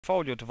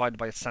portfolio divided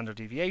by its standard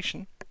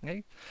deviation.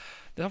 Okay.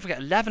 Don't forget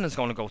 11 is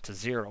going to go to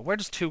 0. Where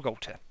does 2 go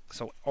to?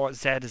 So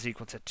Z is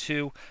equal to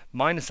 2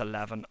 minus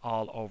 11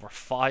 all over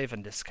 5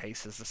 in this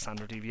case is the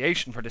standard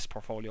deviation for this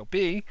portfolio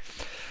B.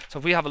 So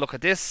if we have a look at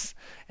this,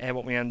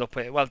 what we end up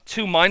with, well,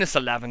 2 minus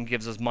 11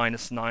 gives us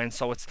minus 9.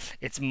 So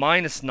it's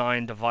minus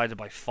 9 divided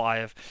by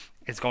 5.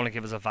 It's going to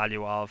give us a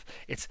value of,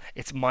 it's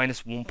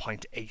minus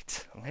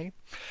 1.8. Okay.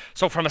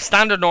 So from a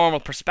standard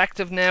normal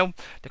perspective now,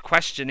 the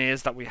question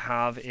is that we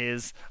have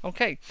is,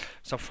 okay,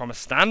 so from a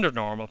standard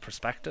normal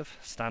perspective,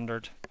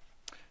 standard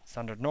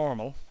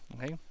normal,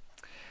 okay,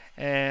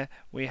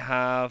 we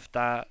have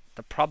that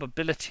the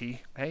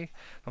probability, okay,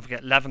 don't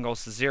forget 11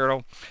 goes to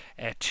 0,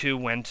 2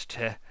 went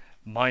to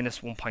minus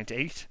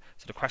 1.8.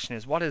 So the question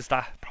is, what is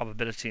that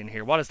probability in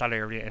here? What is that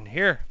area in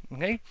here?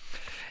 Okay.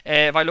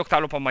 If I look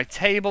that up on my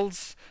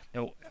tables,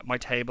 now my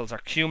tables are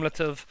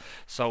cumulative,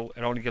 so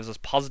it only gives us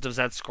positive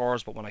Z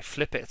scores, but when I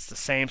flip it, it's the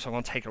same, so I'm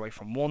going to take it away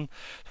from 1.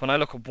 So when I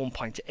look at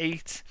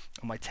 1.8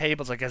 on my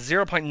tables, I get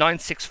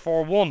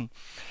 0.9641.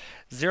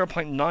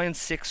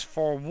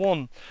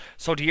 0.9641.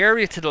 So the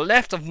area to the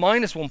left of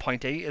minus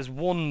 1.8 is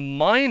 1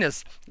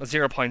 minus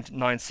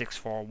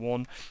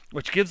 0.9641,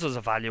 which gives us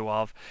a value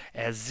of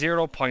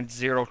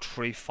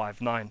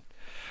 0.0359.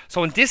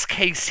 So in this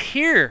case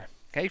here,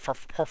 okay, for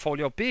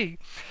portfolio B,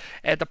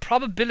 the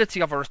probability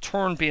of a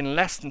return being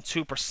less than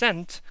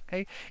 2%,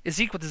 okay,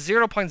 is equal to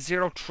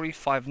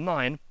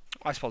 0.0359.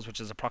 I suppose, which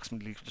is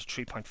approximately equal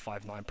to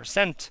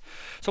 3.59%.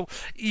 So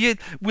you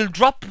will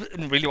drop,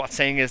 really what it's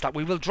saying is that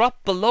we will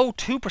drop below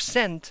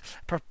 2%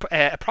 per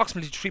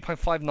approximately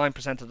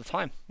 3.59% of the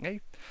time.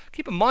 Okay?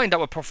 Keep in mind that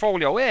with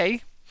portfolio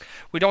A,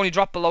 we'd only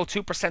drop below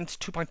 2%,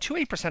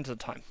 2.28% of the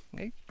time.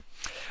 Okay?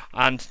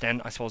 And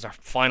then I suppose our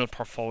final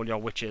portfolio,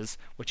 which is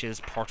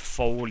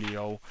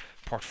portfolio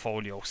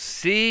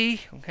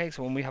C. Okay,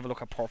 so when we have a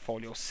look at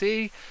portfolio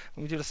C,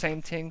 we do the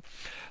same thing.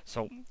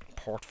 So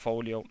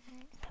portfolio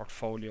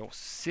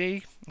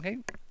C. Okay.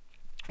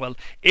 Well,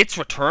 its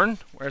return,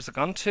 where's it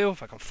gone to?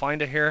 If I can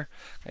find it here.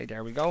 Okay,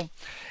 there we go.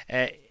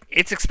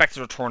 Its expected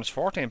return is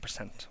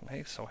 14%.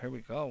 Okay, so here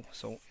we go.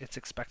 So its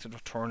expected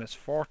return is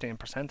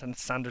 14%, and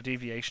its standard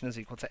deviation is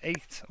equal to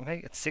 8.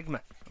 Okay, it's sigma.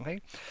 Okay.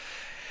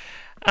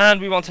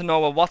 And we want to know,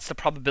 well, what's the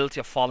probability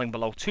of falling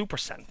below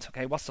 2%?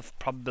 Okay, what's the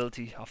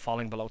probability of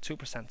falling below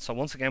 2%? So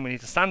once again, we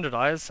need to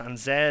standardize, and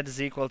Z is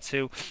equal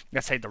to,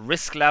 let's say, the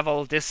risk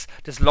level, this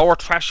lower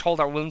threshold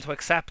that we're willing to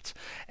accept,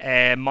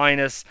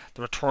 minus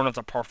the return of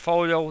the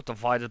portfolio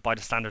divided by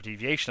the standard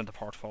deviation of the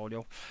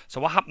portfolio. So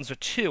what happens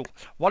with 2?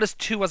 What is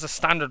 2 as a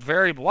standard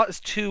variable? What is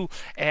 2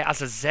 as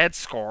a Z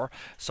score?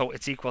 So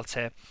it's equal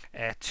to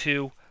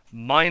 2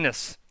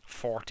 minus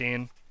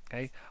 14.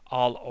 Okay,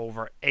 all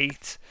over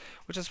 8,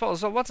 which I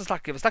suppose, so what does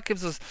that give us? That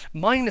gives us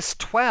minus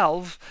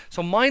 12.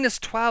 So minus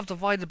 12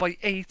 divided by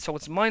 8, so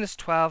it's minus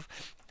 12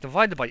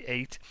 divided by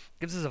 8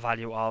 gives us a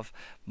value of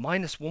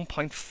minus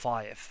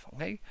 1.5.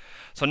 Okay,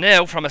 so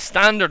now from a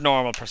standard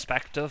normal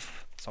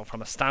perspective, our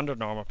standard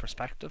normal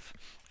perspective,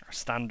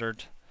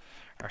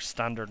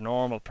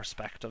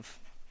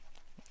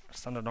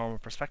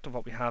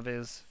 what we have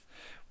is,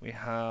 we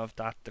have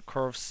that the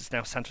curve is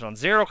now centered on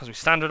 0 because we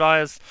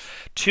standardize.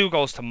 2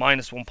 goes to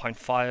minus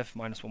 1.5,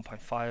 and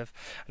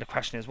the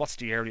question is, what's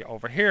the area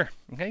over here?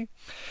 Okay,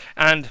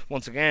 and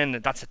once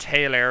again, that's a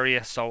tail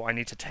area, so I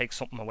need to take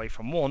something away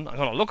from 1. I'm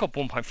going to look up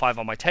 1.5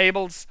 on my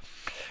tables.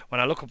 When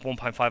I look up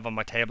 1.5 on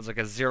my tables, I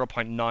get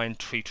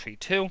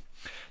 0.9332.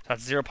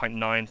 That's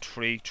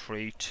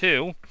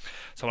 0.9332.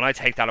 So when I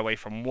take that away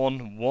from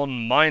 1,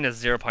 1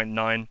 minus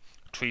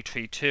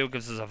 0.9332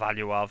 gives us a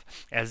value of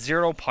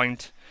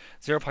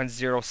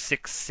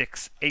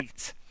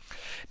 0.0668.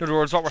 In other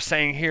words, what we're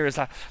saying here is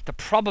that the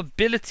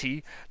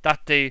probability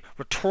that the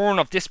return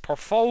of this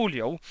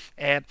portfolio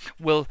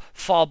will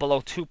fall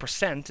below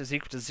 2% is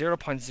equal to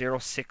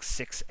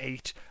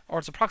 0.0668, or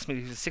it's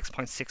approximately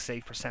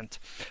 6.68%.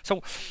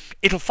 So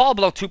it'll fall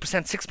below 2%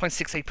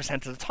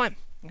 6.68% of the time.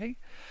 Okay.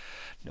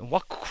 Now,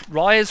 what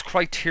Rise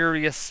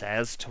criteria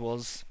says to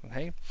us,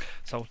 okay,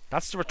 so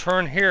that's the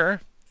return here,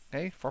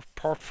 okay, for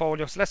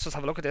portfolio. So let's just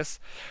have a look at this.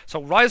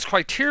 So Rise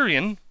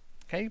criterion,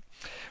 okay,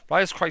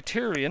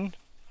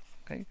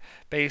 okay,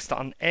 based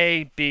on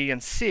A, B,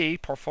 and C,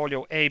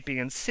 portfolio A, B,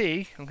 and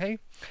C, okay.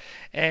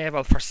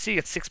 Well, for C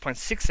it's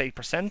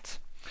 6.68%.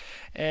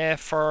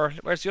 For,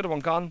 where's the other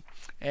one gone?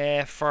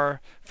 For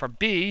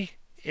B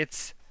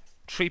it's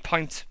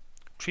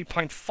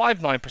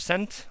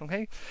 3.59%,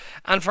 okay,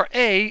 and for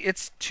A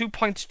it's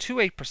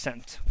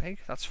 2.28%. Okay,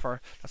 that's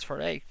for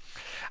A.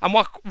 And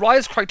what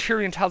Rise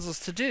criterion tells us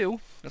to do,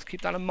 let's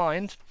keep that in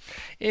mind,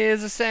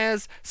 is it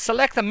says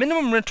select a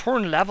minimum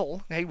return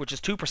level, okay, which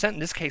is 2% in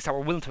this case that we're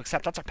willing to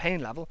accept. That's our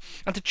pain level,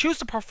 and to choose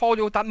the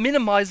portfolio that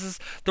minimizes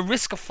the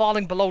risk of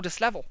falling below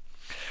this level.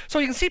 So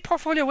you can see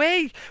portfolio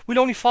A will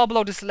only fall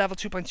below this level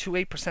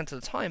 2.28%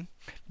 of the time,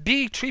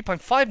 B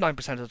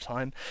 3.59% of the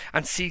time,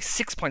 and C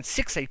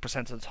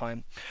 6.68% of the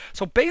time.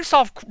 So based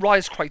off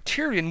RISE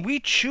criterion, we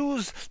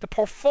choose the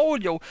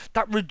portfolio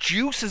that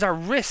reduces our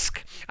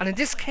risk. And in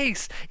this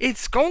case,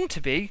 it's going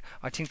to be,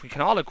 I think we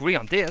can all agree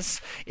on this,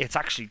 it's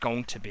actually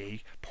going to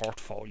be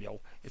portfolio.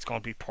 It's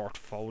going to be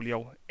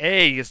portfolio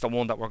A is the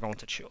one that we're going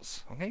to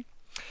choose. Okay.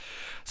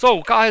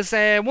 So guys,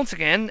 once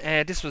again,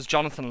 this was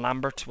Jonathan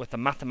Lambert with the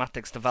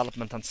Mathematics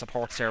Development and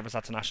Support Service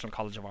at the National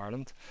College of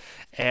Ireland.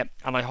 And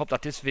I hope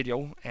that this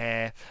video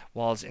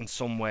was in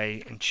some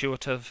way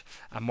intuitive,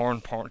 and more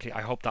importantly,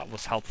 I hope that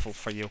was helpful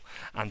for you.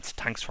 And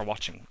thanks for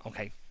watching.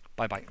 Okay,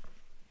 bye bye.